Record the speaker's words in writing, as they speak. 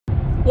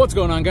What's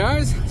going on,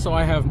 guys? So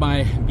I have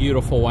my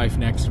beautiful wife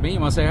next to me. You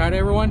want to say hi to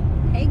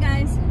everyone? Hey,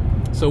 guys.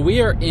 So we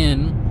are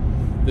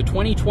in the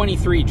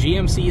 2023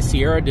 GMC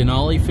Sierra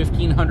Denali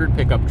 1500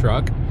 pickup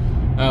truck.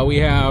 We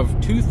have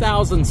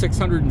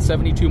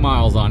 2,672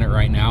 miles on it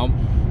right now,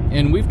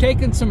 and we've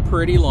taken some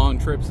pretty long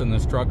trips in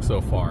this truck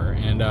so far.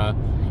 And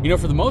you know,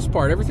 for the most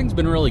part, everything's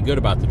been really good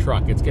about the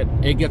truck.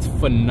 It gets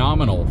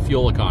phenomenal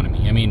fuel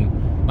economy. I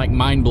mean, like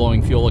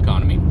mind-blowing fuel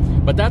economy.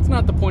 But that's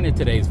not the point of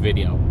today's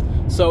video.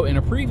 So in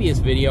a previous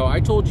video, I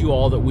told you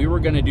all that we were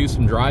going to do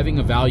some driving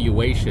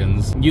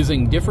evaluations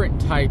using different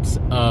types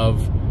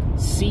of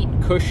seat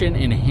cushion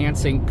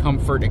enhancing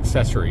comfort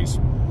accessories.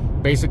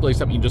 Basically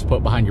something you just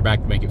put behind your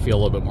back to make it feel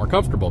a little bit more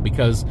comfortable,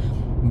 because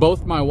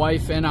both my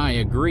wife and I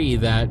agree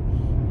that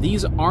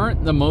these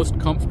aren't the most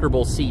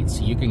comfortable seats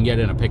you can get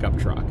in a pickup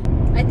truck.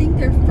 I think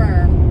they're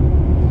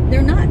firm.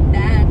 They're not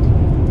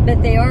bad,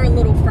 but they are a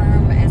little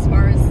firm as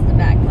far as the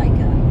back. Like,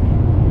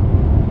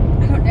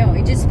 I don't know.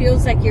 It just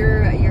feels like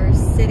you're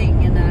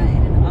sitting in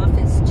an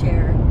office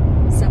chair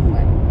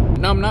somewhat.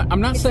 No,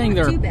 I'm not saying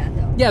they're too bad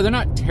though. Yeah, they're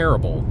not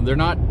terrible. They're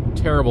not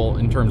terrible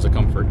in terms of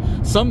comfort.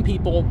 Some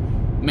people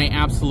may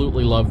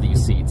absolutely love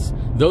these seats.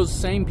 Those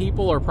same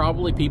people are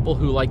probably people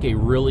who like a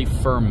really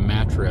firm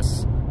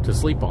mattress to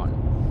sleep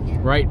on, yeah.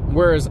 Right?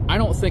 Whereas I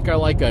don't think I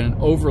like an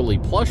overly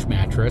plush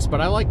mattress,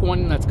 but I like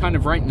one that's kind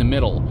of right in the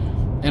middle.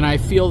 And I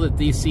feel that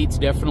these seats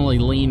definitely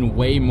lean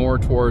way more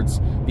towards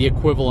the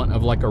equivalent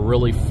of like a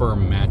really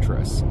firm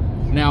mattress.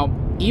 Now,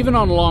 even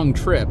on long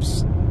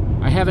trips,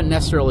 I haven't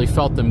necessarily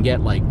felt them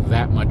get like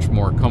that much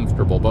more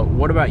comfortable. But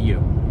what about you?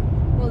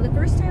 Well, the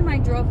first time I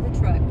drove the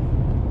truck,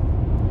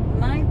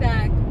 my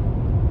back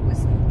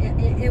was,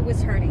 it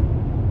was hurting.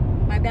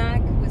 My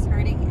back was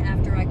hurting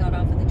after I got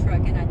off of the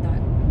truck, and I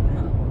thought,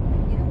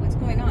 wow, you know, what's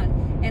going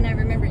on? And I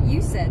remember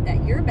you said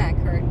that your back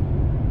hurt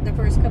the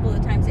first couple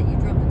of times that you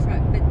drove the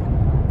truck, but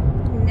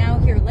now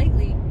here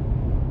lately,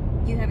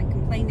 you haven't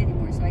complained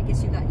anymore, so I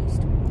guess you got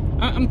used to it.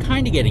 I'm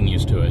kind of getting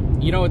used to it.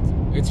 You know,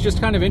 it's just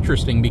kind of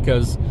interesting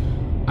because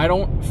I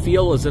don't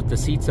feel as if the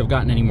seats have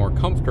gotten any more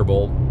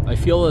comfortable. I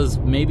feel as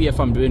maybe if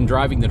I've been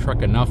driving the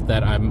truck enough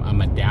that I'm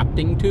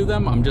adapting to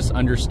them. I'm just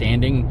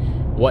understanding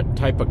what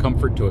type of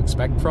comfort to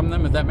expect from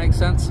them, if that makes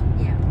sense.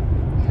 Yeah,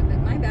 but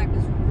my back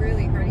was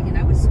really hurting, and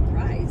I was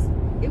surprised.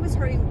 It was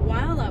hurting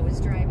while I was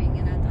driving,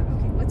 and I thought,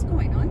 okay, what's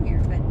going on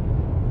here? But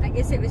I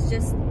guess it was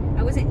just,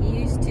 I wasn't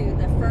used to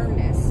the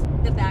firmness,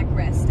 the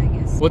backrest, I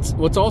guess.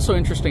 What's also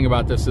interesting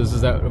about this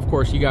is that, of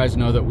course, you guys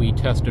know that we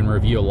test and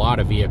review a lot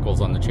of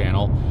vehicles on the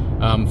channel.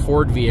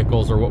 Ford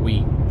vehicles are what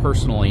we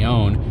personally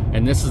own,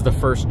 and this is the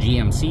first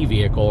GMC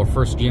vehicle or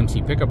first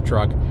GMC pickup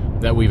truck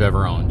that we've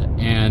ever owned.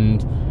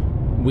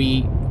 And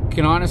we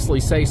can honestly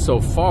say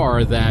so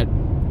far that,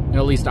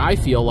 at least I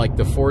feel like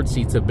the Ford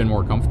seats have been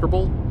more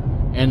comfortable.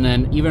 And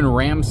then even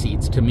Ram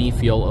seats, to me,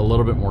 feel a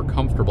little bit more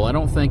comfortable. I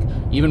don't think,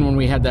 even when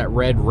we had that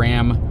red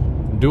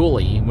Ram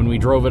dually, when we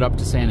drove it up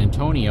to San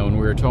Antonio and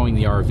we were towing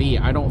the RV,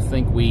 I don't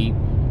think we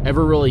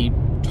ever really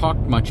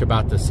talked much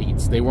about the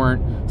seats. They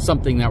weren't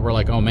something that were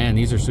like, oh man,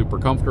 these are super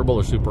comfortable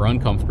or super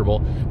uncomfortable,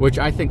 which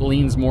I think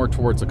leans more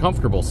towards a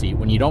comfortable seat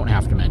when you don't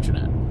have to mention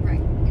it. Right.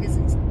 It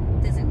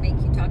doesn't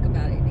make you talk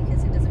about it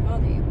because it doesn't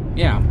bother you.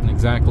 Yeah,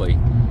 exactly.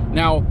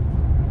 Now,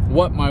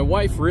 what my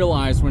wife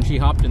realized when she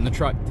hopped in the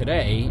truck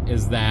today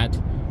is that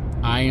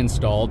I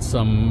installed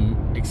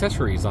some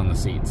accessories on the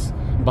seats.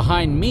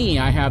 Behind me,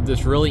 I have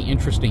this really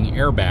interesting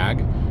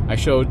airbag I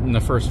showed in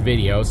the first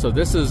video. So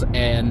this is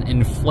an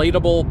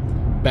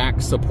inflatable back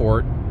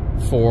support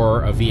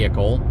for a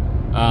vehicle.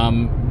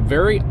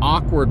 Very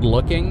awkward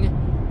looking,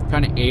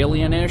 kind of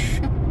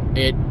alienish.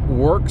 It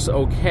works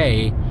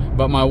okay,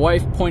 but my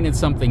wife pointed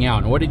something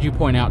out. And what did you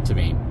point out to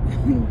me?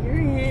 Your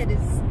head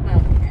is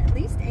at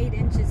least 8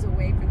 inches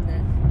away from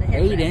the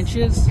headrest. 8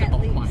 inches? At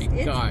least. My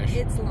gosh.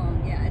 It's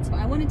long, yeah. It's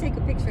fine. I want to take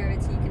a picture of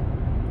it so you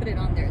can put it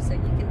on there, so you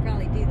can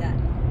probably do that.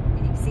 And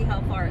you can see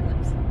how far it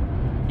looks.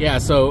 Yeah,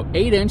 so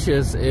 8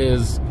 inches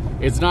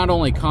it's not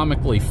only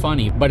comically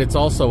funny, but it's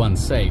also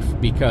unsafe,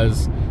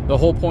 because the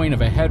whole point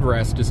of a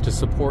headrest is to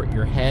support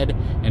your head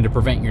and to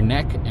prevent your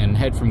neck and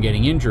head from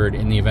getting injured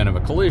in the event of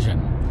a collision.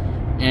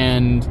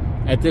 And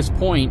at this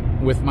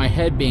point, with my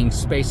head being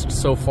spaced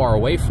so far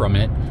away from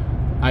it,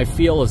 I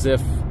feel as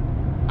if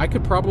I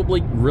could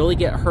probably really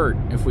get hurt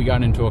if we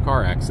got into a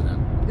car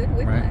accident. Good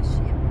whiplash,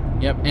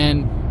 right? Yep,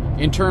 and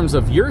in terms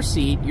of your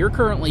seat, you're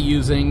currently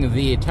using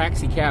the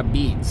taxi cab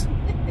beads,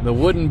 the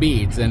wooden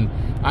beads, and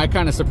I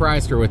kind of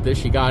surprised her with this.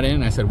 She got in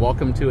and I said,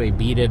 welcome to a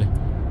beaded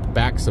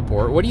back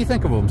support. What do you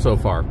think of them so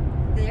far?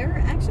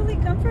 They're actually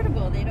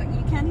comfortable.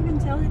 You can't even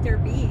tell that they're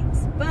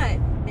beads, but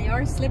they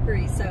are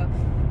slippery, so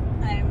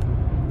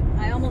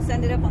I almost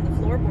ended up on the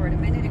floorboard a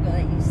minute ago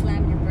that you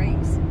slammed your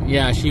brakes.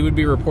 Yeah, she would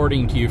be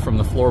reporting to you from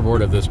the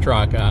floorboard of this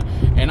truck.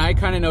 And I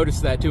kind of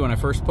noticed that too when I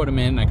first put them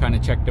in. I kind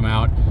of checked them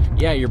out.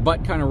 Yeah, your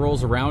butt kind of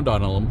rolls around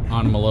on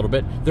them a little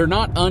bit. They're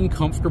not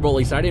uncomfortable. At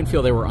least I didn't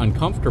feel they were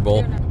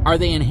uncomfortable. Are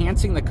they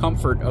enhancing the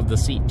comfort of the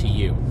seat to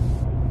you?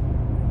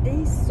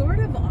 They sort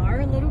of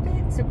are a little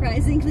bit,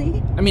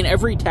 surprisingly. I mean,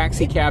 every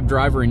taxi cab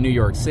driver in New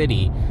York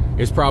City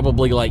is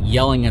probably like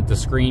yelling at the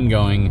screen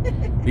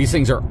going, these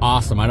things are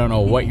awesome. I don't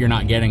know what you're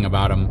not getting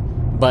about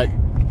them. But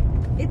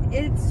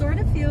it sort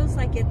of feels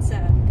like it's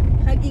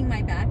hugging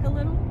my back a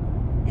little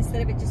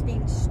instead of it just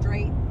being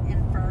straight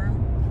and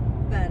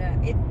firm. But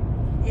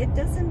it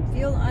doesn't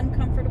feel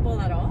uncomfortable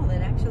at all.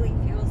 It actually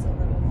feels a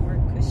little more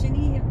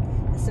cushiony.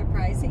 It's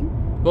surprising.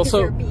 Well,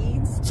 so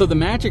beads. So the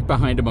magic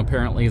behind them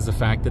apparently is the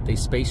fact that they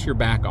space your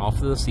back off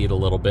of the seat a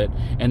little bit,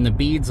 and the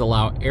beads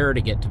allow air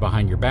to get to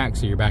behind your back,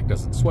 so your back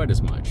doesn't sweat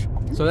as much.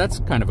 So that's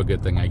kind of a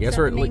good thing, I guess. Is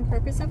that the main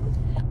purpose of it?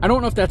 I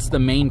don't know if that's the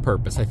main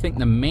purpose. I think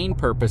the main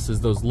purpose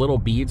is those little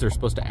beads are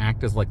supposed to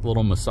act as like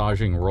little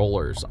massaging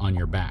rollers on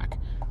your back.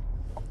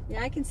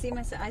 Yeah, I can see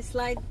myself. I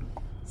slide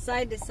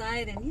side to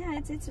side, and yeah,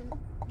 it's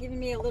giving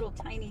me a little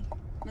tiny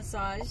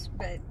massage,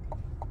 but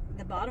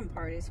the bottom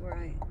part is where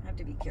I have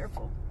to be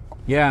careful.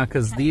 Yeah,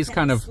 because these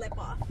kind of slip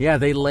off. Yeah,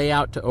 they lay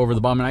out to over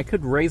the bottom, and I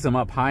could raise them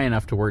up high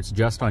enough to where it's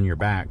just on your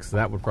back, so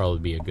that would probably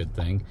be a good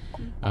thing.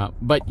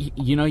 But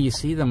you know, you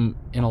see them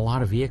in a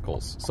lot of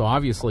vehicles, so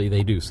obviously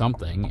they do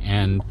something,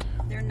 and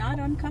they're not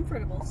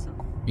uncomfortable. So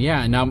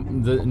yeah. Now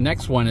the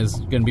next one is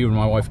going to be when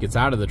my wife gets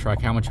out of the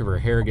truck, how much of her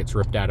hair gets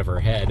ripped out of her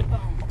head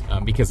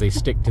because they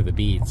stick to the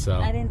beads. So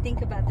I didn't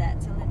think about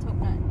that, so let's hope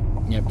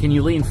not. Yeah. Can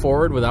you lean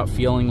forward without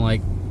feeling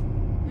like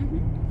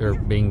they're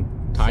being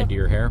tied to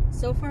your hair?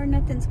 So far,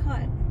 nothing's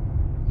caught.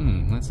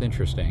 That's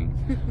interesting.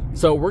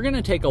 So we're going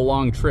to take a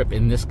long trip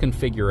in this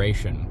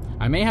configuration.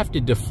 I may have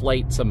to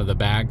deflate some of the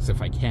bags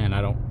if I can.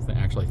 I don't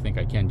actually think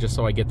I can, just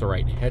so I get the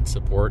right head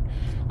support.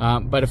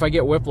 But if I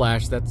get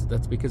whiplash,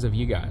 that's because of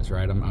you guys,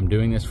 right? I'm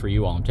doing this for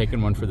you all. I'm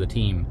taking one for the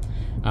team.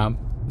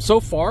 So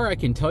far, I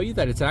can tell you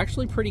that it's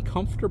actually pretty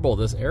comfortable,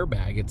 this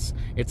airbag.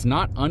 It's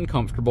not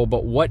uncomfortable,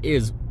 but what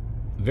is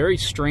very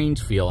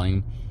strange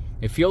feeling,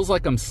 it feels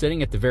like I'm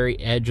sitting at the very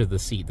edge of the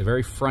seat, the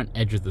very front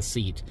edge of the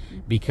seat,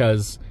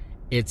 because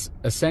it's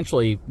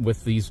essentially,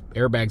 with these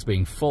airbags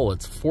being full,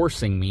 it's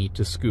forcing me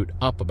to scoot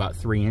up about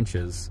 3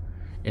 inches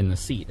in the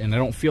seat. And I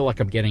don't feel like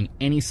I'm getting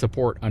any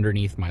support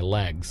underneath my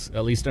legs,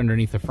 at least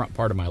underneath the front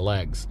part of my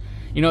legs.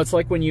 You know, it's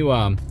like when you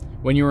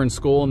were in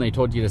school and they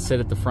told you to sit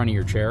at the front of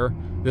your chair.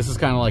 This is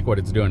kind of like what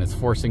it's doing. It's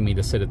forcing me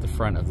to sit at the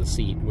front of the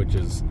seat, which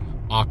is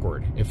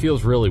awkward. It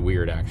feels really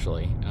weird,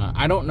 actually.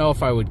 I don't know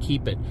if I would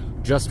keep it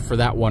just for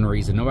that one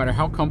reason. No matter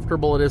how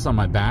comfortable it is on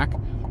my back,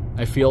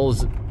 I feel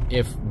as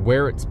if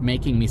where it's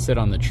making me sit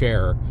on the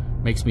chair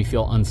makes me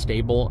feel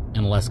unstable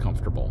and less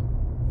comfortable.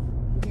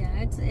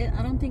 Yeah,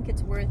 I don't think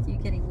it's worth you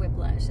getting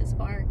whiplash as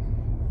far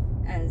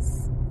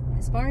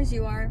as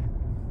you are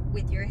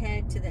with your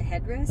head to the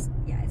headrest.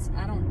 Yeah,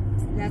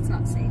 that's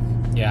not safe.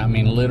 Yeah, I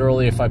mean,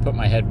 literally, if I put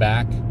my head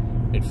back,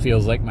 it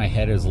feels like my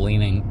head is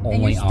leaning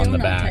only on the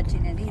back.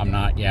 Touching it either. I'm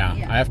not, yeah.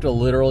 I have to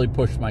literally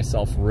push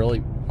myself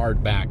really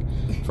hard back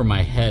for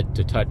my head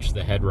to touch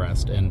the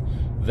headrest, and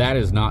that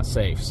is not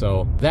safe.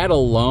 So that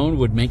alone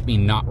would make me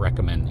not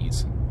recommend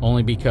these,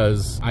 only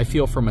because I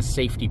feel from a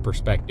safety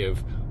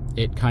perspective,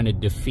 it kind of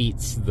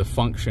defeats the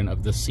function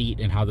of the seat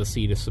and how the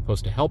seat is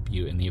supposed to help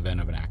you in the event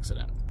of an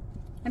accident.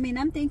 I mean,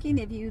 I'm thinking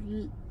if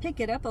you pick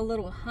it up a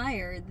little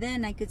higher,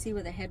 then I could see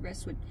where the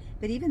headrest would,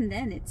 but even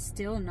then it's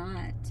still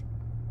not,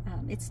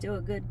 it's still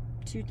a good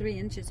 2-3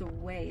 inches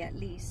away at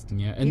least.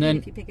 Yeah, and even then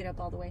if you pick it up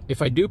all the way.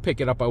 If I do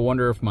pick it up, I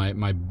wonder if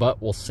my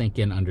butt will sink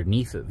in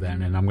underneath it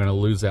then, and I'm going to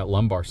lose that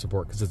lumbar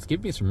support, because it's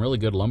giving me some really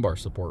good lumbar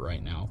support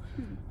right now.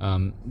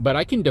 But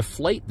I can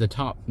deflate the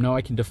top. No,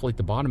 I can deflate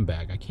the bottom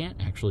bag. I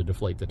can't actually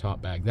deflate the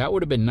top bag. That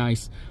would have been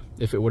nice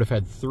if it would have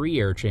had 3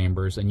 air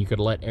chambers and you could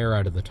let air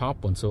out of the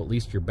top one, so at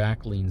least your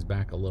back leans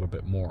back a little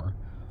bit more.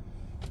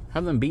 How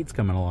are them beats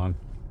coming along?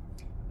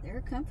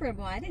 They're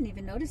comfortable. I didn't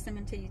even notice them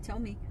until you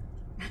told me.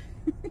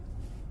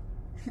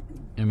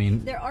 I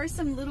mean, there are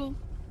some little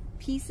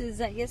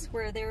pieces, I guess,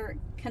 where they're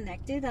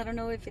connected. I don't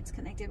know if it's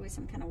connected with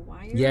some kind of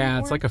wire. Yeah,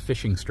 it's like a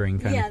fishing string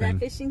kind of thing. Yeah, that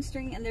fishing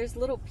string, and there's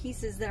little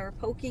pieces that are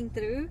poking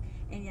through,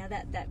 and yeah,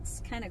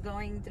 that's kind of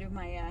going through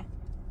my.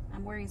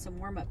 I'm wearing some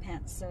warm-up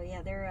pants, so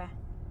yeah, they're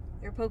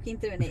poking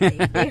through and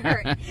they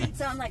hurt.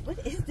 So I'm like,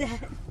 what is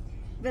that?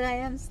 But I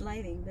am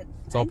sliding. But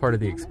it's all part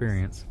of the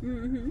experience.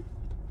 Mm-hmm.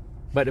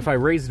 But if I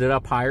raised it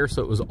up higher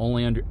so it was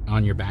only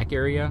on your back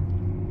area,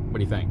 what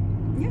do you think?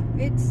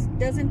 Yeah, it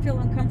doesn't feel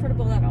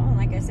uncomfortable at all.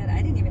 Like I said,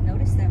 I didn't even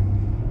notice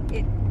them.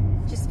 It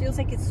just feels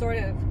like it's sort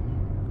of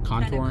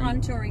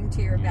contouring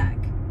to your back,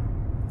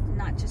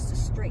 not just a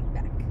straight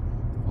back.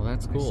 Well,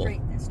 that's cool.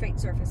 Straight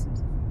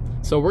surfaces.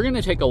 So we're going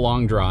to take a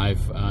long drive,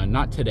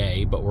 not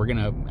today, but we're going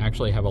to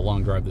actually have a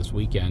long drive this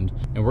weekend,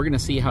 and we're going to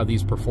see how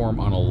these perform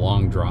on a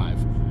long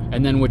drive.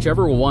 And then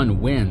whichever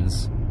one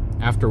wins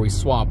after we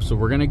swap, so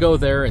we're going to go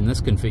there in this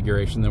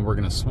configuration, then we're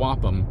going to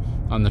swap them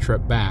on the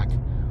trip back.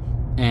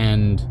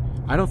 And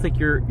I don't think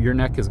your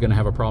neck is going to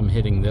have a problem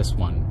hitting this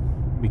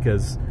one,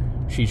 because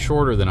she's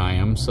shorter than I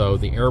am, so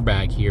the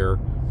airbag here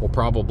will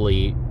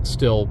probably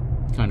still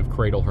kind of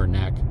cradle her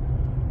neck.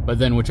 But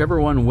then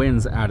whichever one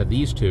wins out of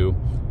these two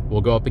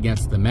will go up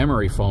against the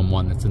memory foam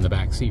one that's in the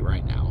back seat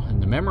right now.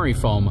 And the memory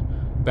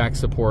foam back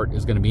support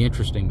is going to be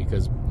interesting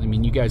because, I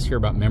mean, you guys hear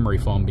about memory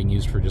foam being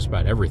used for just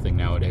about everything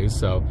nowadays,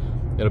 so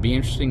it'll be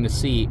interesting to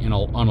see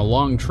on a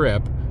long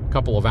trip, a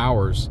couple of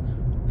hours,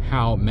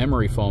 how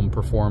memory foam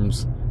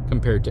performs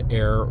compared to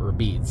air or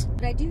beads.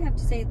 But I do have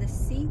to say the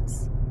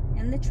seats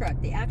in the truck,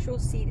 the actual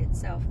seat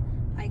itself,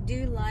 I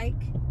do like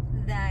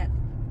that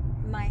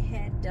my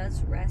head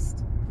does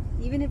rest.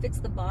 Even if it's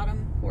the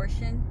bottom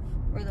portion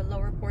or the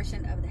lower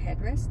portion of the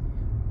headrest,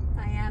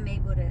 I am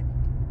able to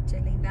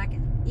lean back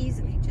and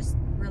easily just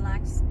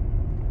relax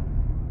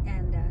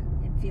and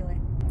feel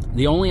it.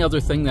 The only other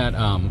thing that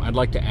I'd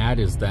like to add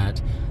is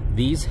that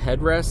these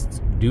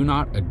headrests do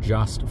not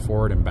adjust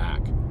forward and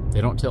back.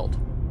 They don't tilt.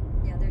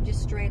 Yeah, they're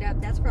just straight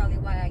up. That's probably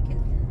why I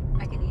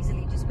can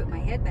easily just put my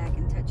head back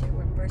and touch it,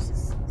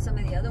 versus some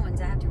of the other ones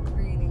I have to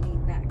really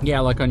lean back. Yeah,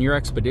 like on your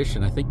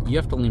Expedition, I think you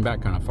have to lean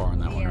back kind of far on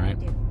that one, right?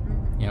 Yeah, I do.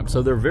 Mm-hmm. Yeah,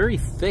 so they're very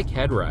thick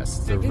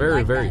headrests. They're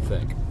very, very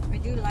thick. I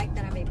do like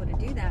that I'm able to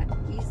do that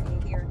easily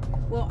here.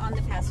 Well, on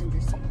the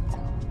passenger seat. So.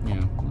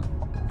 Yeah.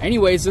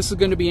 Anyways, this is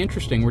going to be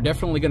interesting. We're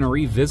definitely going to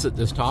revisit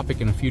this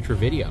topic in a future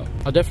video.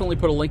 I'll definitely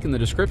put a link in the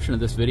description of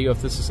this video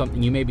if this is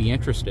something you may be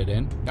interested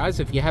in. Guys,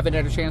 if you haven't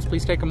had a chance,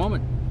 please take a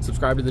moment.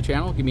 Subscribe to the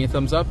channel, give me a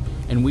thumbs up,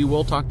 and we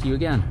will talk to you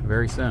again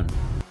very soon.